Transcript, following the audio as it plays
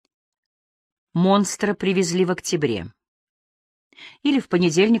Монстра привезли в октябре. Или в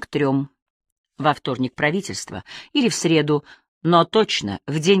понедельник 3, во вторник правительство, или в среду, но точно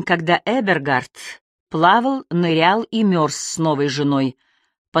в день, когда Эбергард плавал, нырял и мерз с новой женой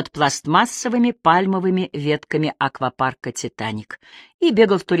под пластмассовыми пальмовыми ветками аквапарка «Титаник» и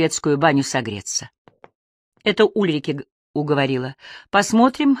бегал в турецкую баню согреться. Это Ульрике уговорила.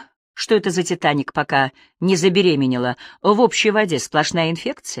 Посмотрим, что это за «Титаник», пока не забеременела. В общей воде сплошная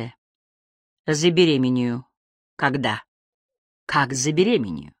инфекция. Забеременею. Когда? Как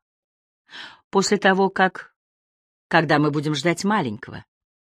забеременею? После того, как... Когда мы будем ждать маленького.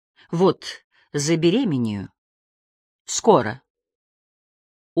 Вот, забеременею. Скоро.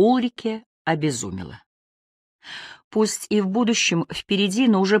 Ульрике обезумела. Пусть и в будущем впереди,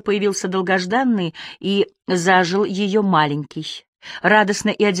 но уже появился долгожданный и зажил ее маленький. Радостно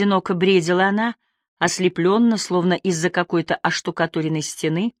и одиноко бредила она, ослепленно, словно из-за какой-то оштукатуренной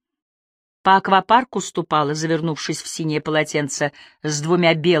стены. По аквапарку ступала, завернувшись в синее полотенце с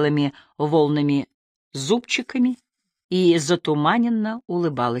 2 белыми волнами зубчиками, и затуманенно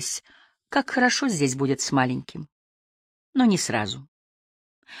улыбалась. Как хорошо здесь будет с маленьким. Но не сразу.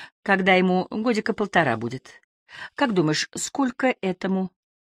 Когда ему 1.5 годика будет. Как думаешь, сколько этому?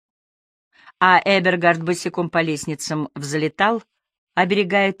 А Эбергард босиком по лестницам взлетал,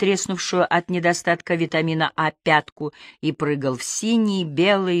 оберегая треснувшую от недостатка витамина А пятку, и прыгал в синие,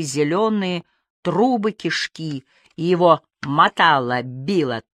 белые, зеленые трубы кишки, и его мотало,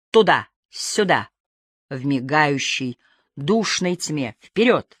 било туда-сюда, в мигающей, душной тьме,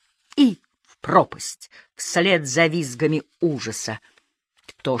 вперед и в пропасть, вслед за визгами ужаса.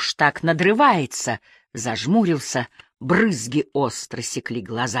 Кто ж так надрывается? Зажмурился, брызги остро секли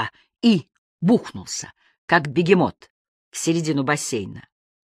глаза и бухнулся, как бегемот, в середину бассейна.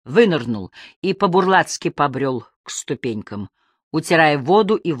 Вынырнул и по-бурлацки побрел к ступенькам, утирая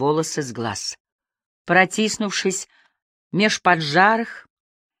воду и волосы с глаз. Протиснувшись меж поджарых,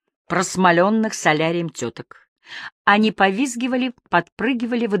 просмоленных солярием теток, они повизгивали,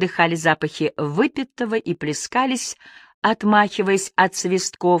 подпрыгивали, выдыхали запахи выпитого и плескались, отмахиваясь от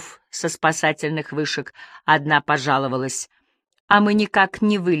свистков со спасательных вышек. Одна пожаловалась: «А мы никак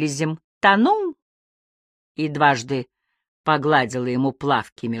не вылезем, тонем!» И дважды погладила ему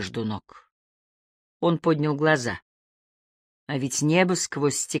плавки между ног. Он поднял глаза. А ведь небо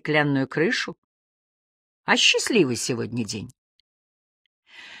сквозь стеклянную крышу. А счастливый сегодня день.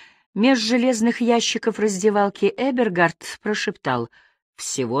 Меж железных ящиков раздевалки Эбергард прошептал: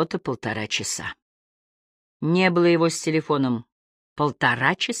 всего-то 1,5 часа. Не было его с телефоном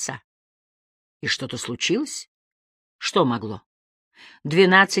 1,5 часа. И что-то случилось? Что могло?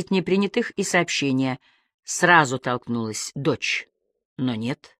 12 непринятых и сообщения. Сразу толкнулась дочь. Но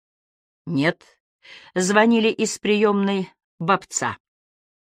нет. Нет. Звонили из приемной Бобца.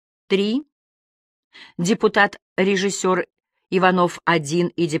 3. Депутат-режиссер Иванов-1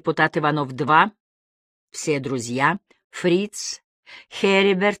 и депутат Иванов-2. Все друзья. Фриц,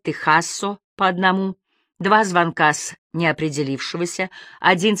 Хериберт и Хассо по одному. 2 звонка с неопределившегося,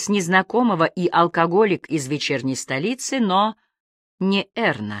 1 с незнакомого и алкоголик из вечерней столицы, но не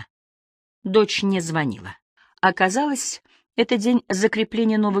Эрна. Дочь не звонила. Оказалось, это день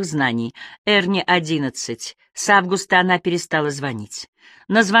закрепления новых знаний. Эрне 11. С августа она перестала звонить.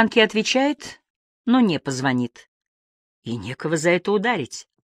 На звонки отвечает, но не позвонит. И некого за это ударить,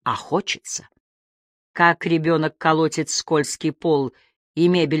 а хочется. Как ребенок колотит скользкий пол и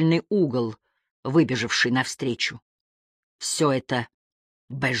мебельный угол, выбежавший навстречу. Все это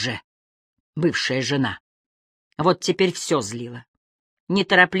БЖ, бывшая жена. Вот теперь все злило.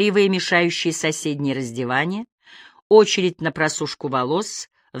 Неторопливые, мешающие соседние раздевания, очередь на просушку волос,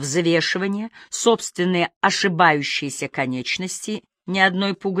 взвешивание, собственные ошибающиеся конечности, ни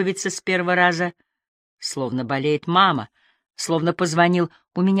одной пуговицы с первого раза. Словно болеет мама, словно позвонил: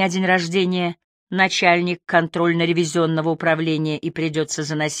 «У меня день рождения, начальник контрольно-ревизионного управления, и придется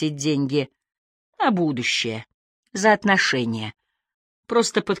заносить деньги». А будущее, за отношения,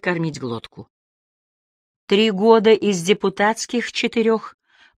 просто подкормить глотку. 3 года из депутатских 4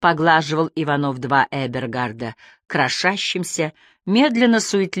 поглаживал Иванов-2 Эбергарда крошащимся, медленно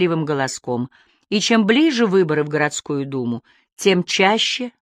суетливым голоском, и чем ближе выборы в городскую думу, тем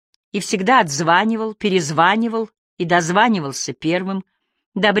чаще и всегда отзванивал, перезванивал и дозванивался первым.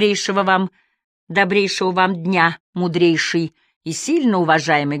 Добрейшего вам дня, мудрейший и сильно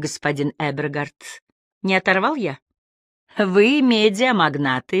уважаемый господин Эбергард. Не оторвал я? Вы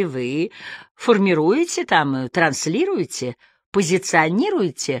медиамагнаты, вы формируете там, транслируете,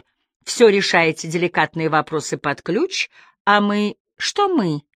 позиционируете, все решаете деликатные вопросы под ключ, а мы... Что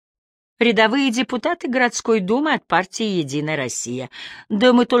мы? Рядовые депутаты городской думы от партии «Единая Россия».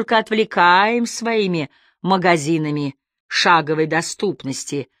 Да мы только отвлекаем своими магазинами шаговой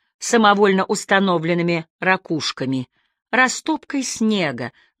доступности, самовольно установленными ракушками, растопкой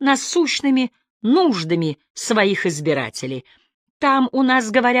снега, насущными нуждами своих избирателей. Там у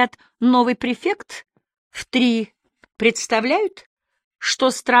нас, говорят, новый префект в 3. Представляют, что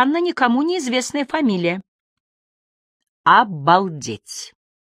странно, никому неизвестная фамилия. Обалдеть!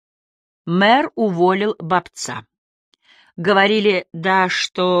 Мэр уволил Бабца. Говорили, да,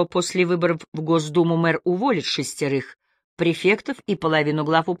 что после выборов в Госдуму мэр уволит 6 префектов и половину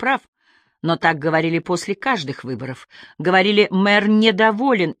главуправ, но так говорили после каждых выборов. Говорили, мэр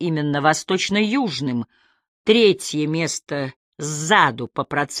недоволен именно восточно-южным, 3-е место сзаду по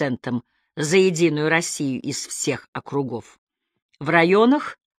процентам за «Единую Россию» из всех округов. В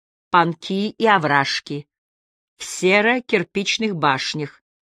районах панки и овражки, в серо-кирпичных башнях,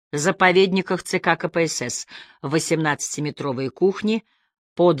 заповедниках ЦК КПСС, 18-метровые кухни,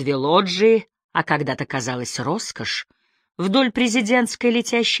 по 2 лоджии, а когда-то казалось роскошь, вдоль президентской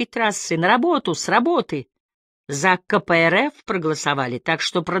летящей трассы, на работу, с работы. За КПРФ проголосовали, так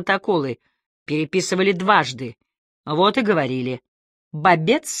что протоколы переписывали дважды. Вот и говорили,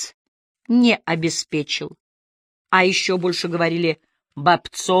 Бабец не обеспечил. А еще больше говорили,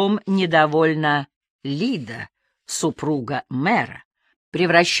 Бабцом недовольна Лида, супруга мэра,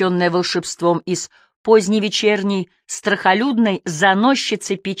 превращенная волшебством из поздневечерней страхолюдной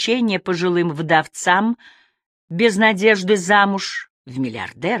заносчицы печенья пожилым вдовцам без надежды замуж в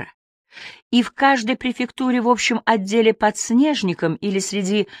миллиардера. И в каждой префектуре в общем отделе подснежником или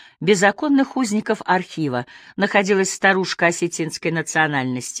среди беззаконных узников архива находилась старушка осетинской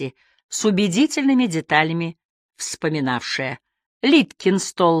национальности с убедительными деталями, вспоминавшая: «Литкин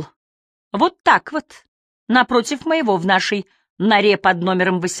стол. Вот так вот, напротив моего в нашей норе под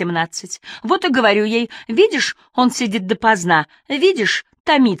номером 18. Вот и говорю ей: видишь, он сидит допоздна, видишь,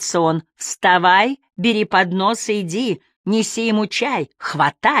 томится он. Вставай, бери поднос и иди, неси ему чай,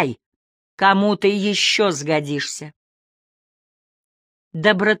 хватай. Кому ты еще сгодишься».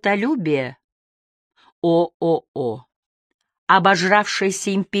 Добротолюбие ООО,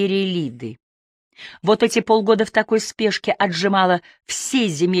 обожравшейся империи Лиды. Вот эти полгода в такой спешке отжимала все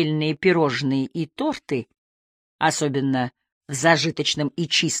земельные пирожные и торты, особенно в зажиточном и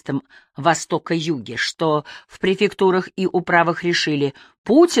чистом Востока-Юге, что в префектурах и управах решили: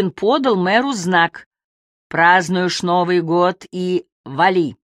 Путин подал мэру знак: празднуешь Новый год и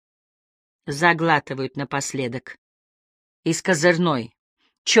вали. Заглатывают напоследок. Из козырной,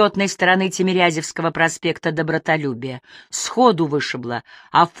 четной стороны Тимирязевского проспекта Добротолюбия сходу вышибло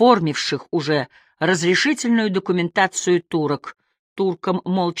оформивших уже разрешительную документацию турок. Туркам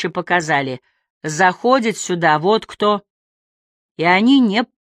молча показали: заходит сюда вот кто. И они не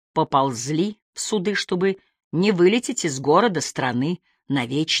поползли в суды, чтобы не вылететь из города, страны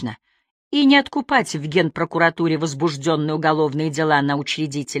навечно и не откупать в генпрокуратуре возбужденные уголовные дела на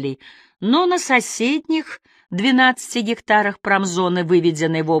учредителей, но на соседних 12 гектарах промзоны,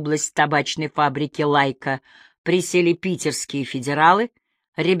 выведенной в область табачной фабрики «Лайка», присели питерские федералы,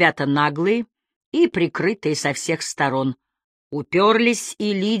 ребята наглые и прикрытые со всех сторон. Уперлись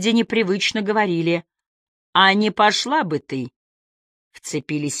и Лиде непривычно говорили: «А не пошла бы ты!»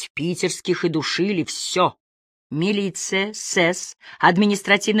 Вцепились в питерских и душили все. Милиция, СЭС,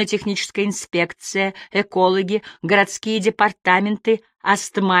 административно-техническая инспекция, экологи, городские департаменты,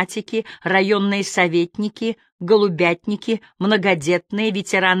 астматики, районные советники, голубятники, многодетные,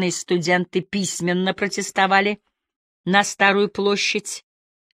 ветераны и студенты письменно протестовали на Старую площадь.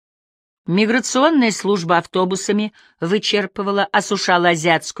 Миграционная служба автобусами вычерпывала, осушала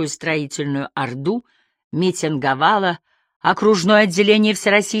азиатскую строительную орду, митинговала. Окружное отделение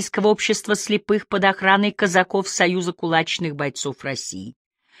Всероссийского общества слепых под охраной казаков Союза кулачных бойцов России.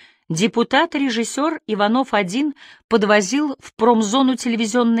 Депутат-режиссер Иванов-1 подвозил в промзону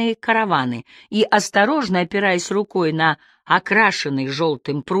телевизионные караваны и, осторожно опираясь рукой на окрашенный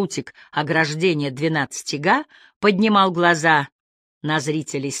желтым прутик ограждения 12 га, поднимал глаза на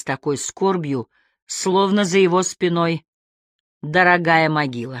зрителей с такой скорбью, словно за его спиной дорогая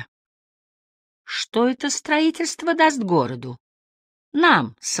могила. Что это строительство даст городу?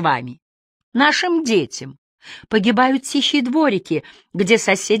 Нам с вами, нашим детям. Погибают тихие дворики, где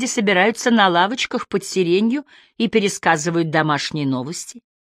соседи собираются на лавочках под сиренью и пересказывают домашние новости.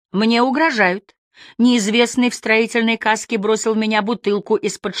 Мне угрожают. Неизвестный в строительной каске бросил в меня бутылку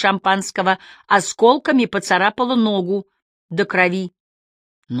из-под шампанского, осколками поцарапала ногу до крови.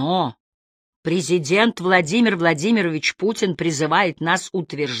 Но президент Владимир Владимирович Путин призывает нас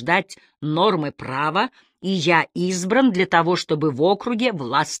утверждать нормы права и я избран для того, чтобы в округе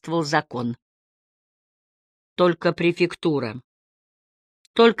властвовал закон. Только префектура,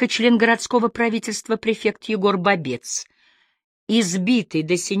 только член городского правительства префект Егор Бобец, избитый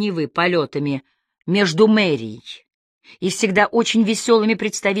до синевы полетами между мэрией и всегда очень веселыми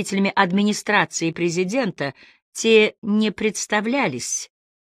представителями администрации президента, те не представлялись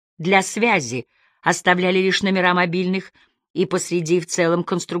для связи, оставляли лишь номера мобильных и посреди в целом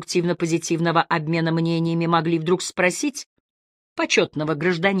конструктивно-позитивного обмена мнениями могли вдруг спросить почетного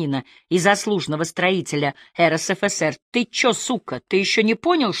гражданина и заслуженного строителя РСФСР: «Ты чё, сука, ты еще не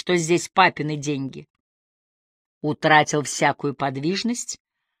понял, что здесь папины деньги?» Утратил всякую подвижность,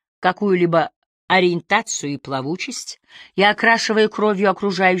 какую-либо ориентацию и плавучесть, и, окрашивая кровью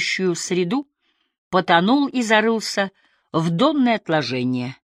окружающую среду, потонул и зарылся в донное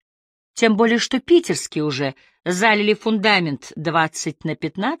отложение. Тем более, что питерские уже залили фундамент 20 на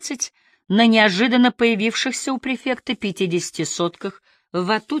 15 на неожиданно появившихся у префекта 50-сотках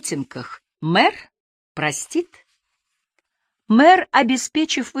ватутинках. Мэр простит. Мэр,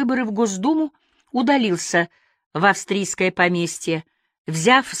 обеспечив выборы в Госдуму, удалился в австрийское поместье,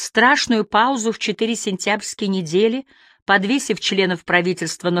 взяв страшную паузу в 4 сентябрьские недели, подвесив членов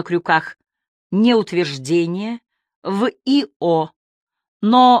правительства на крюках неутверждения в ИО,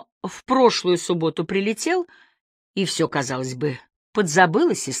 но в прошлую субботу прилетел, и все, казалось бы,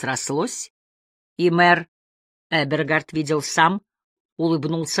 подзабылось и срослось. И мэр Эбергард видел сам,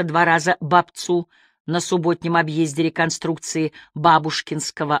 улыбнулся 2 раза бабцу на субботнем объезде реконструкции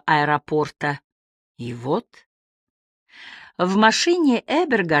Бабушкинского аэропорта. И вот в машине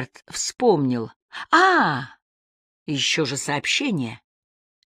Эбергард вспомнил. Еще же сообщение.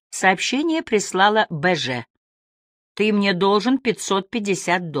 Сообщение прислала БЖ. «Ты мне должен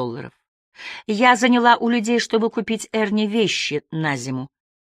 $550. Я заняла у людей, чтобы купить Эрне вещи на зиму.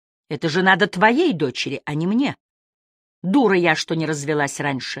 Это же надо твоей дочери, а не мне. Дура я, что не развелась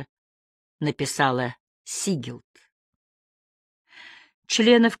раньше», — написала Сигилд.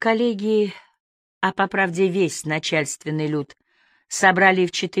 Членов коллегии, а по правде весь начальственный люд, собрали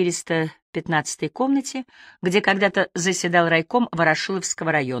в 415-й комнате, где когда-то заседал райком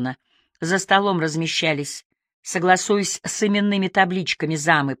Ворошиловского района. За столом размещались, согласуясь с именными табличками,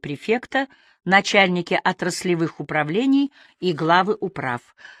 замы префекта, начальники отраслевых управлений и главы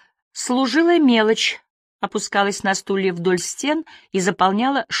управ. Служилая мелочь опускалась на стулья вдоль стен и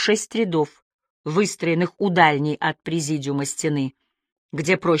заполняла 6 рядов, выстроенных у дальней от президиума стены,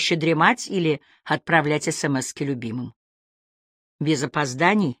 где проще дремать или отправлять СМСки любимым. Без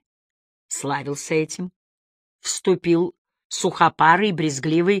опозданий славился этим. Вступил сухопарый и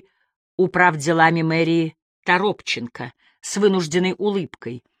брезгливый управделами мэрии Торопченко с вынужденной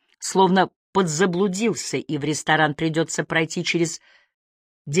улыбкой, словно подзаблудился, и в ресторан придется пройти через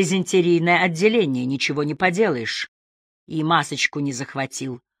дизентерийное отделение, ничего не поделаешь, и масочку не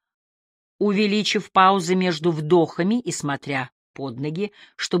захватил. Увеличив паузы между вдохами и смотря под ноги,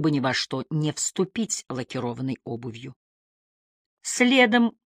 чтобы ни во что не вступить лакированной обувью.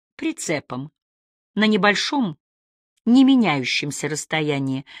 Следом, прицепом, на небольшом, не меняющемся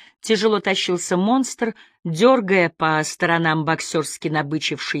расстоянии, тяжело тащился монстр, дергая по сторонам боксерски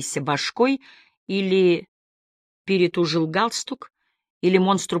набычившейся башкой, или перетужил галстук, или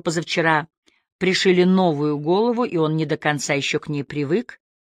монстру позавчера пришили новую голову, и он не до конца еще к ней привык,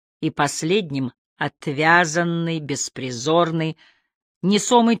 и последним отвязанный, беспризорный,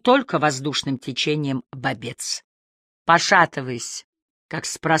 несомый только воздушным течением бобец. Пошатываясь, как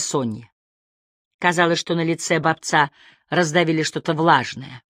спросонья. Казалось, что на лице бобца раздавили что-то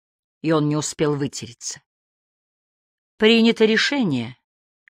влажное, и он не успел вытереться. «Принято решение»,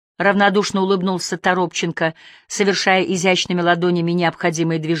 — равнодушно улыбнулся Торопченко, совершая изящными ладонями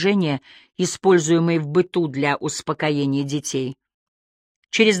необходимые движения, используемые в быту для успокоения детей.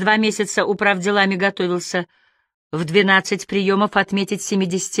 Через 2 месяца управделами готовился в 12 приемов отметить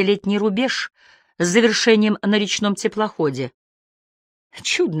 70-летний рубеж с завершением на речном теплоходе.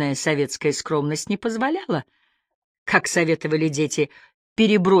 Чудная советская скромность не позволяла, как советовали дети,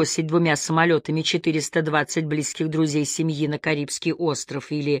 перебросить 2 самолетами 420 близких друзей семьи на Карибский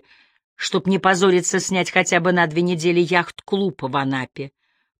остров или, чтоб не позориться, снять хотя бы на 2 недели яхт-клуб в Анапе,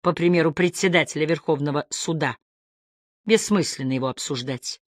 по примеру председателя Верховного суда. Бессмысленно его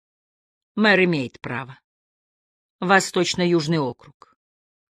обсуждать. Мэр имеет право. Восточно-Южный округ.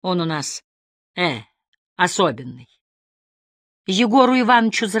 Он у нас, особенный. Егору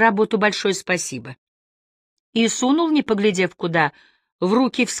Ивановичу за работу большое спасибо. И сунул, не поглядев куда, в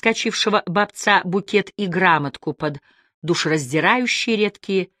руки вскочившего бобца букет и грамотку под душераздирающие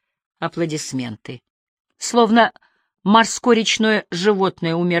редкие аплодисменты. Словно морское речное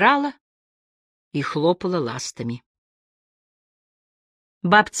животное умирало, и хлопала ластами.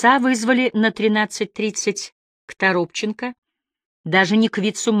 Бобца вызвали на 13:30 к Торопченко, даже не к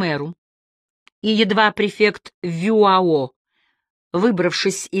вице-мэру, и едва префект ВЮАО,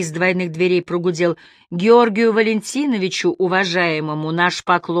 выбравшись из двойных дверей, прогудел: «Георгию Валентиновичу, уважаемому, наш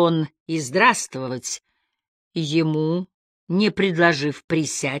поклон и здравствовать», ему, не предложив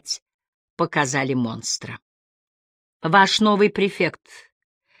присядь, показали монстра. «Ваш новый префект.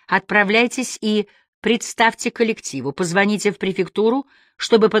 Отправляйтесь и представьте коллективу, позвоните в префектуру,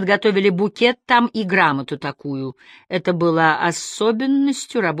 чтобы подготовили букет там и грамоту такую». Это было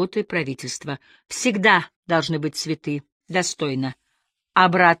особенностью работы правительства. Всегда должны быть цветы, достойно.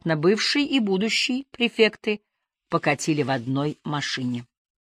 Обратно бывший и будущий префекты покатили в одной машине.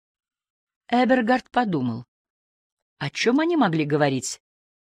 Эбергард подумал, о чем они могли говорить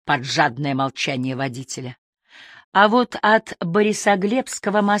под жадное молчание водителя. А вот от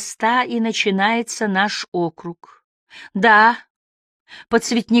Борисоглебского моста и начинается наш округ. Да, по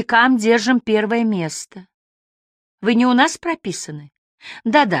цветникам держим первое место. Вы не у нас прописаны?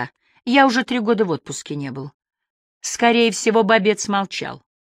 Да-да, я уже 3 года в отпуске не был. Скорее всего, Бобец молчал.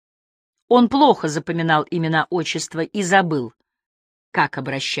 Он плохо запоминал имена, отчества и забыл, как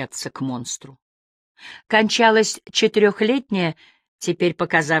обращаться к монстру. Кончалась 4-летняя, теперь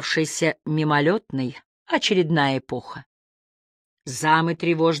показавшаяся мимолетной, очередная эпоха. Замы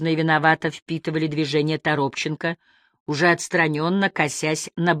тревожно и виновато впитывали движение Торопченко, уже отстраненно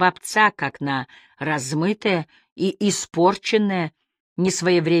косясь на Бобца, как на размытое и испорченное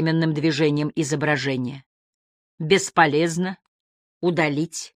несвоевременным движением изображение. Бесполезно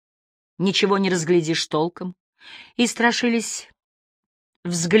удалить, ничего не разглядишь толком, и страшились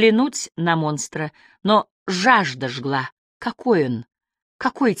взглянуть на монстра, но жажда жгла. Какой он?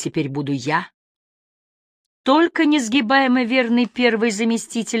 Какой теперь буду я? Только несгибаемо верный первый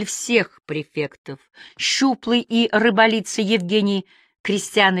заместитель всех префектов, щуплый и рыболицый Евгений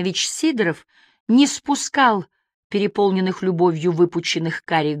Крестьянович Сидоров, не спускал переполненных любовью выпученных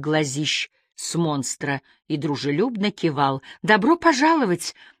карих глазищ с монстра и дружелюбно кивал. «Добро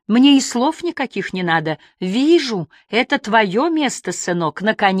пожаловать! Мне и слов никаких не надо. Вижу, это твое место, сынок,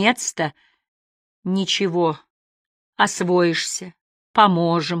 наконец-то!» «Ничего, освоишься,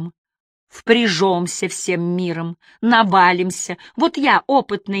 поможем, впряжемся всем миром, навалимся. Вот я,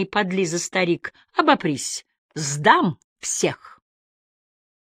 опытный подлиза старик, обопрись, сдам всех».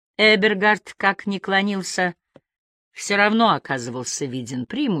 Эбергард, как ни клонился, все равно оказывался виден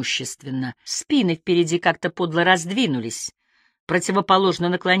преимущественно. Спины впереди как-то подло раздвинулись, противоположно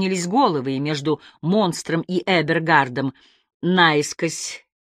наклонились головы, и между монстром и Эбергардом наискось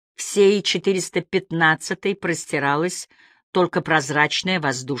всей 415-й простиралась только прозрачная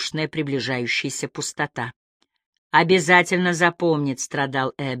воздушная приближающаяся пустота. «Обязательно запомнит», —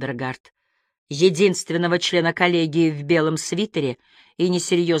 страдал Эбергард, единственного члена коллегии в белом свитере и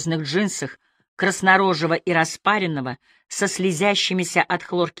несерьезных джинсах, краснорожего и распаренного, со слезящимися от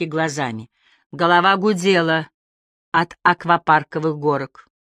хлорки глазами. Голова гудела от аквапарковых горок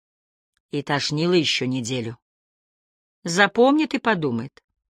и тошнила еще неделю. Запомнит и подумает: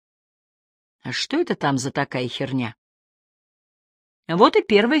 а что это там за такая херня? Вот и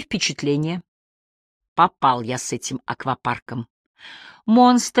первое впечатление. Попал я с этим аквапарком.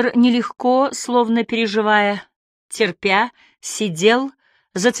 Монстр нелегко, словно переживая, терпя, сидел,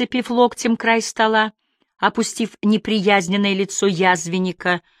 зацепив локтем край стола, опустив неприязненное лицо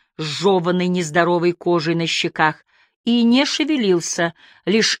язвенника с жеванной нездоровой кожей на щеках, и не шевелился,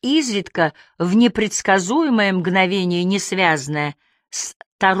 лишь изредка, в непредсказуемое мгновение, не связанное с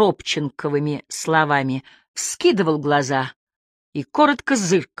Торопченковыми словами, вскидывал глаза и коротко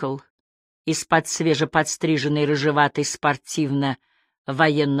зыркал из-под свежеподстриженной рыжеватой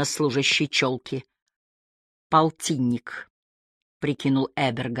спортивно-военнослужащей челки. «Полтинник», — прикинул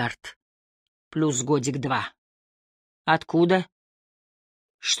Эбергард, — «плюс годик-два». Откуда?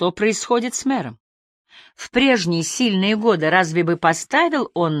 Что происходит с мэром? В прежние сильные годы разве бы поставил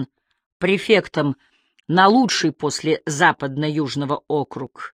он префектом на лучший после западно-южного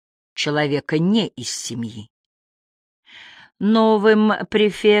округ человека не из семьи? Новым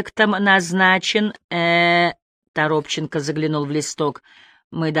префектом назначен... Торопченко заглянул в листок.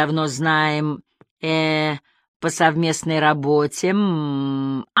 Мы давно знаем... по совместной работе...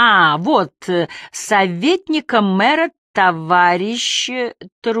 вот, советником мэра товарищ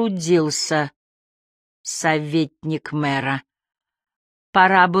трудился. Советник мэра.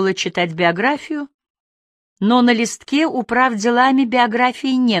 Пора было читать биографию, но на листке управделами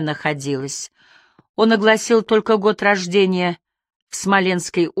биографии не находилось. Он огласил только год рождения в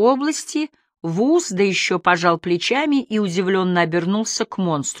Смоленской области, в ус, да еще пожал плечами и удивленно обернулся к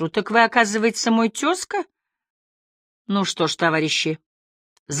монстру. «Так вы, оказывается, мой тезка? Ну что ж, товарищи,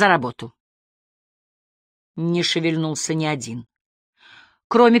 за работу». Не шевельнулся ни один.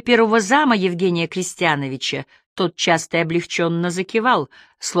 Кроме первого зама Евгения Крестьяновича, тот часто и облегченно закивал,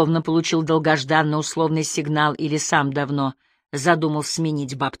 словно получил долгожданный условный сигнал или сам давно задумал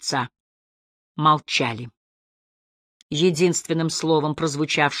сменить бабца. Молчали. Единственным словом,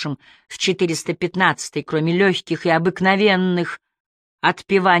 прозвучавшим в 415-й, кроме легких и обыкновенных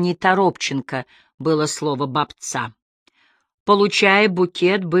отпеваний Торопченко, было слово «бабца». Получая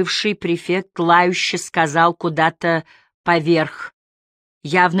букет, бывший префект лающе сказал куда-то поверх,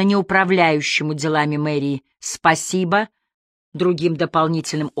 явно не управляющему делами мэрии, «спасибо», другим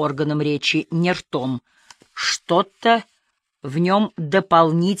дополнительным органам речи, не ртом. Что-то в нем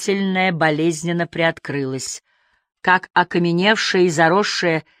дополнительное болезненно приоткрылось, как окаменевшая и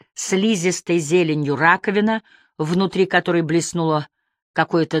заросшая слизистой зеленью раковина, внутри которой блеснуло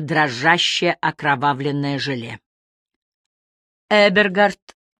какое-то дрожащее окровавленное желе.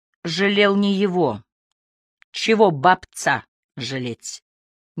 Эбергард жалел не его. Чего бабца жалеть?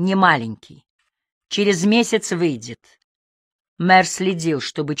 Не маленький. Через месяц выйдет. Мэр следил,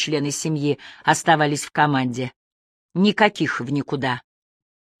 чтобы члены семьи оставались в команде. Никаких в никуда.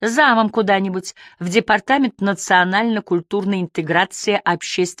 Замом куда-нибудь в Департамент национально-культурной интеграции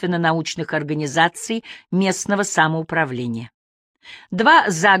общественно-научных организаций местного самоуправления. 2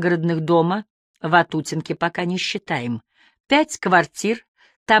 загородных дома, Ватутинки пока не считаем, 5 квартир,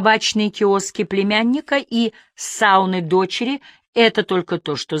 табачные киоски племянника и сауны дочери — это только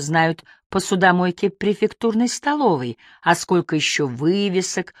то, что знают посудомойки префектурной столовой, а сколько еще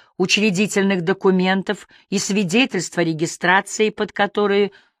вывесок, учредительных документов и свидетельств о регистрации, под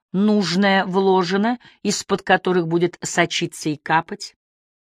которые нужное вложено, из-под которых будет сочиться и капать.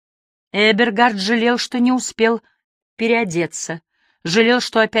 Эбергард жалел, что не успел переодеться, жалел,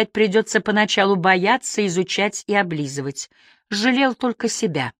 что опять придется поначалу бояться, изучать и облизывать, жалел только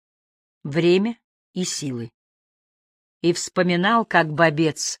себя, время и силы. И вспоминал, как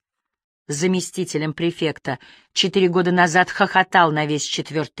бобец, заместителем префекта, 4 года назад хохотал на весь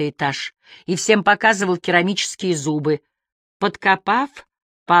 4-й этаж и всем показывал керамические зубы, подкопав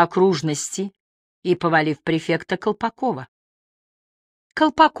по окружности и повалив префекта Колпакова.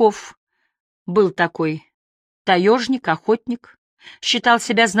 Колпаков был такой таежник, охотник, считал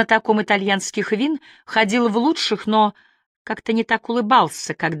себя знатоком итальянских вин, ходил в лучших, но как-то не так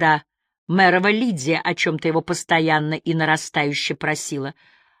улыбался, когда мэрова Лидия о чем-то его постоянно и нарастающе просила,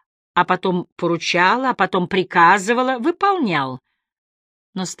 а потом поручала, а потом приказывала, выполнял.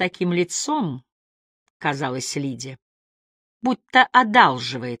 Но с таким лицом, казалось Лиде, будто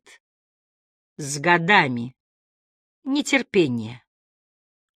одалживает. С годами. Нетерпение.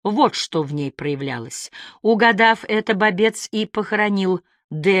 Вот что в ней проявлялось. Угадав это, бобец и похоронил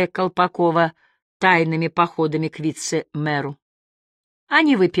Д. Колпакова тайными походами к вице-мэру.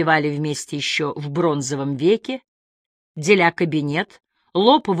 Они выпивали вместе еще в бронзовом веке, деля кабинет,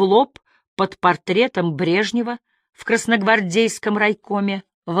 лоб в лоб под портретом Брежнева в красногвардейском райкоме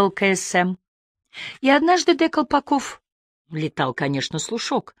в ЛКСМ. И однажды Д. Колпаков, летал, конечно,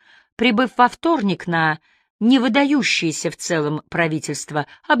 слушок, прибыв во вторник на невыдающееся в целом правительство,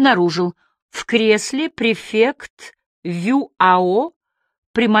 обнаружил, в кресле префект ВЮАО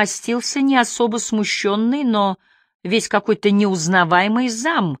примостился не особо смущенный, но весь какой-то неузнаваемый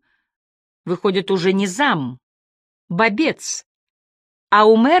зам. Выходит, уже не зам, бобец. А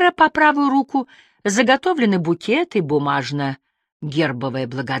у мэра по правую руку заготовлены букет и бумажно-гербовая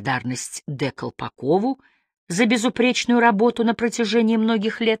благодарность Д. Колпакову за безупречную работу на протяжении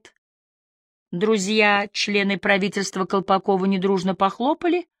многих лет. Друзья, члены правительства Колпакову недружно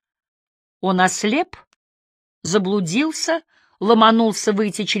похлопали. Он ослеп, заблудился, ломанулся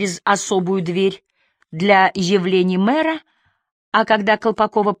выйти через особую дверь для явлений мэра, а когда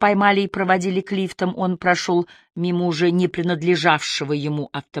Колпакова поймали и проводили к лифтам, он прошел мимо уже не принадлежавшего ему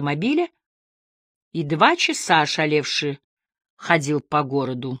автомобиля и 2 часа ошалевший ходил по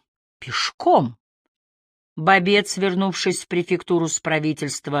городу пешком. Бобец, вернувшись в префектуру с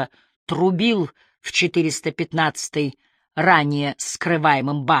правительства, трубил в 415-й ранее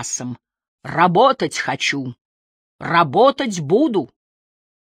скрываемым басом: «Работать хочу! Работать буду!»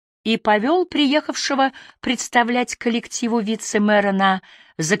 и повел приехавшего представлять коллективу вице-мэра на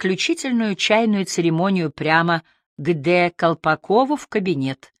заключительную чайную церемонию прямо к Д. Колпакову в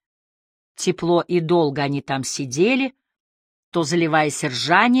кабинет. Тепло и долго они там сидели, то заливаясь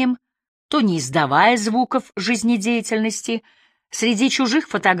ржанием, то не издавая звуков жизнедеятельности. Среди чужих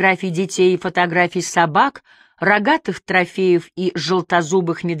фотографий детей и фотографий собак рогатых трофеев и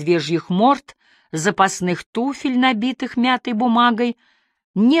желтозубых медвежьих морд, запасных туфель, набитых мятой бумагой,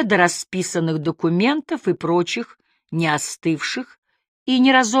 недорасписанных документов и прочих неостывших и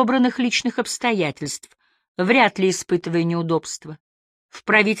неразобранных личных обстоятельств, вряд ли испытывая неудобства. В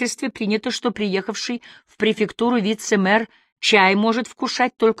правительстве принято, что приехавший в префектуру вице-мэр чай может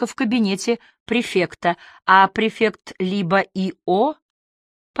вкушать только в кабинете префекта, а префект либо ИО,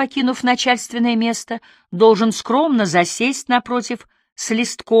 покинув начальственное место, должен скромно засесть напротив с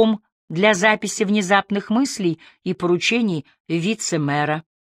листком для записи внезапных мыслей и поручений вице-мэра,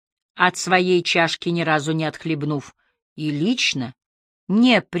 от своей чашки ни разу не отхлебнув, и лично,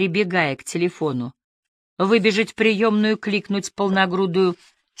 не прибегая к телефону, выбежать в приемную, кликнуть полногрудую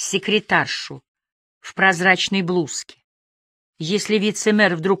секретаршу в прозрачной блузке. Если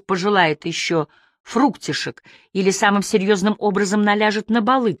вице-мэр вдруг пожелает еще фруктишек или самым серьезным образом наляжет на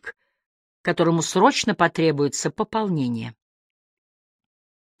балык, которому срочно потребуется пополнение.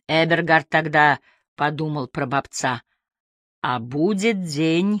 Эбергард тогда подумал про бобца: а будет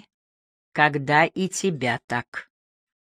день, когда и тебя так.